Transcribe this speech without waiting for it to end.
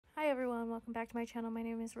welcome back to my channel. My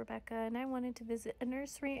name is Rebecca and I wanted to visit a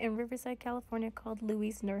nursery in Riverside, California called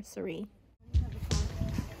Louie's Nursery.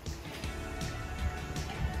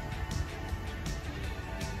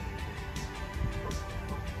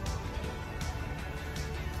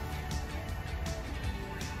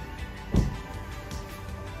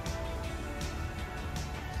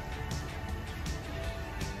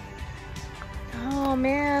 Oh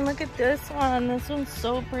man, look at this one. This one's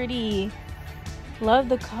so pretty. Love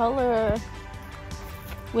the color.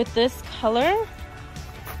 With this color,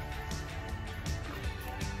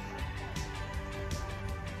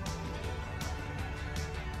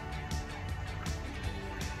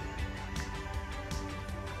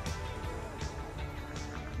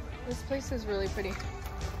 this place is really pretty.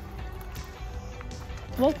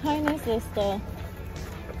 What kind is this though?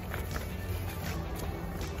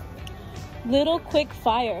 Little quick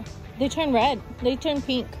fire. They turn red. They turn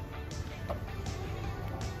pink.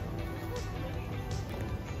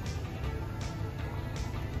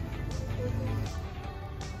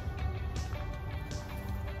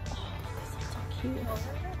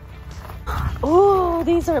 Oh,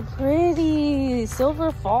 these are pretty.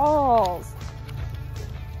 Silver Falls.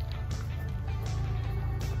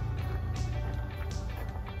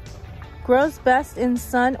 Grows best in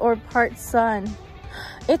sun or part sun.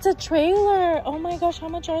 It's a trailer. Oh my gosh, how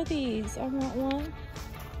much are these? I want one.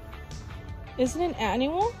 Is it an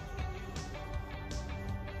annual?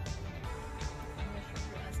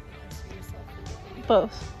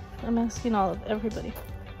 Both. I'm asking everybody.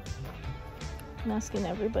 I'm asking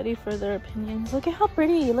everybody for their opinions. Look at how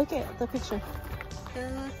pretty. Look at the picture. So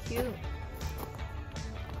cute.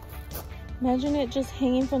 Imagine it just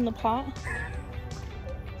hanging from the pot. So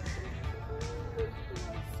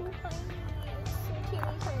tiny. So teeny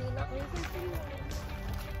tiny. That was so pretty.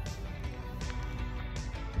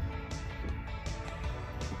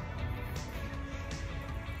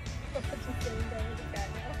 Just sitting there with the cat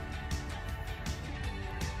now.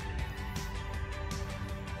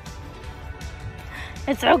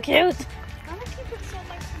 It's so cute. How do you keep it so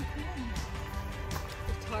nice and clean?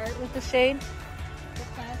 The tart with the shade. The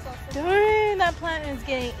plant's also. Darn, that plant is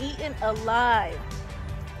getting eaten alive.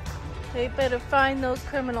 They better find those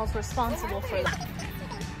criminals responsible for that.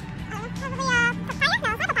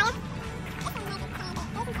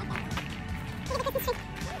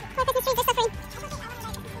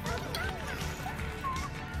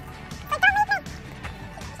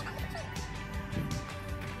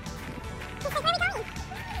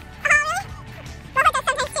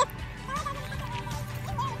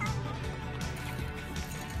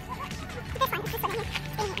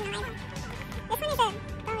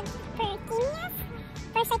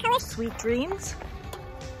 Sweet dreams.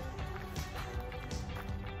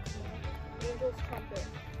 Angel's trumpet.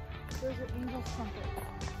 There's an angel's trumpet.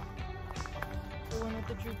 The one with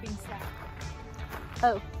the drooping sack.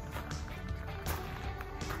 Oh.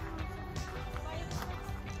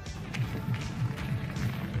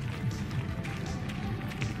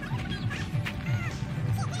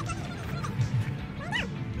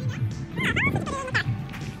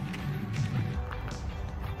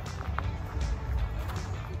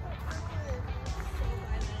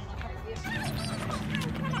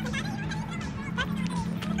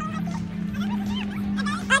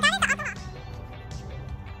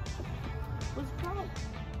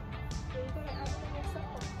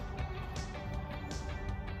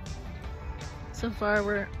 So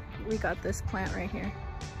far we got this plant right here.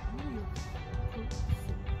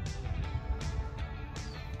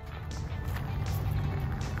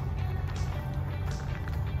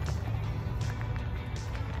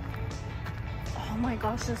 Oh my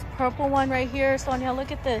gosh, this purple one right here, Sonia,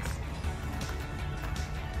 look at this.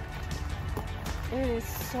 It is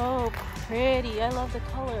so pretty. I love the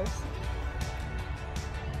colors.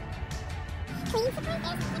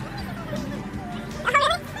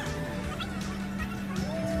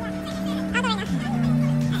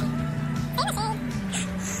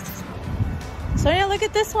 Sonia, look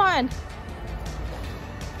at this one.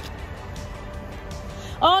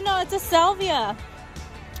 Oh no, it's a salvia.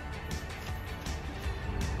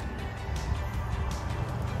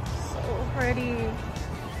 So pretty. I'm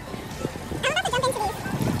about to jump into these.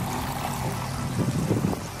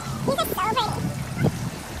 These are so pretty.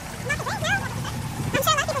 I'm sure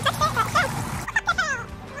a lot of people touched it,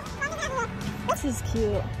 but This is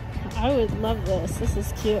cute. I would love this. This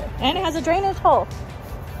is cute. And it has a drainage hole.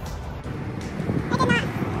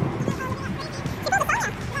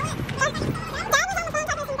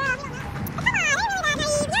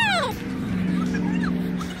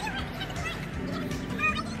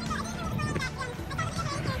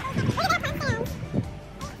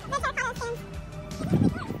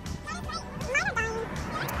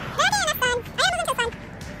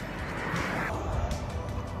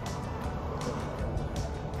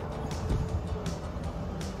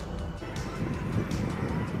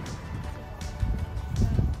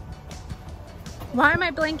 Why am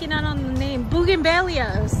I blanking out on the name?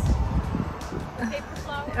 Bougainvilleas. Paper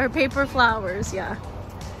flower. Or paper flowers, yeah.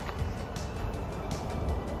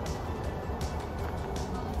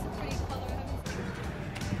 Oh, it's a pretty color. I haven't seen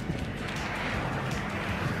it.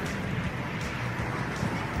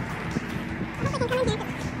 I hope I can come in here.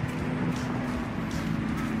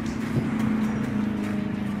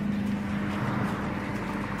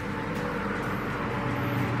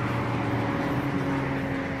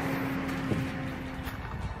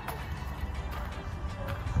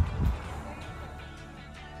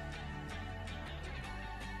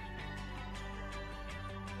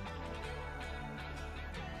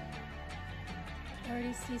 I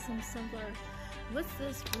already see some sunflower. What's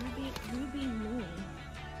this? Ruby moon.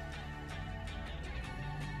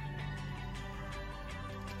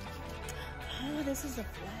 Oh, this is a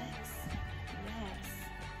flax. Yes,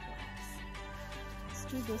 flax. Let's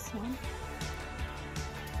do this one.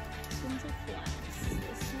 This one's a flax.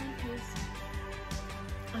 This one is.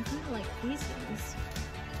 I kind of like these ones.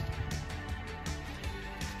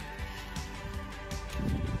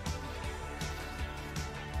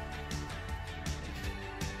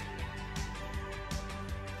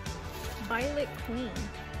 Violet Queen.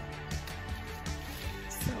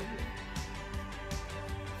 So good.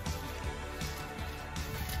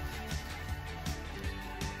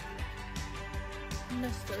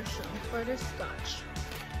 Nasturtium, butterscotch.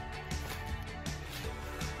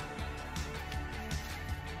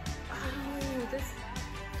 Oh, this.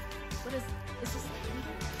 What is this?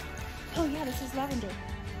 Lavender? Oh yeah, this is lavender.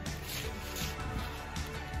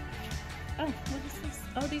 Oh, what is this?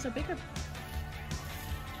 Oh, these are bigger.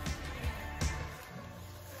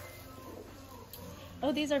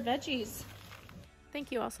 Oh, these are veggies.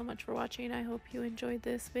 Thank you all so much for watching. I hope you enjoyed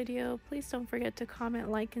this video. Please don't forget to comment,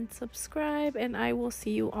 like, and subscribe, and I will see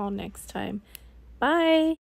you all next time. Bye!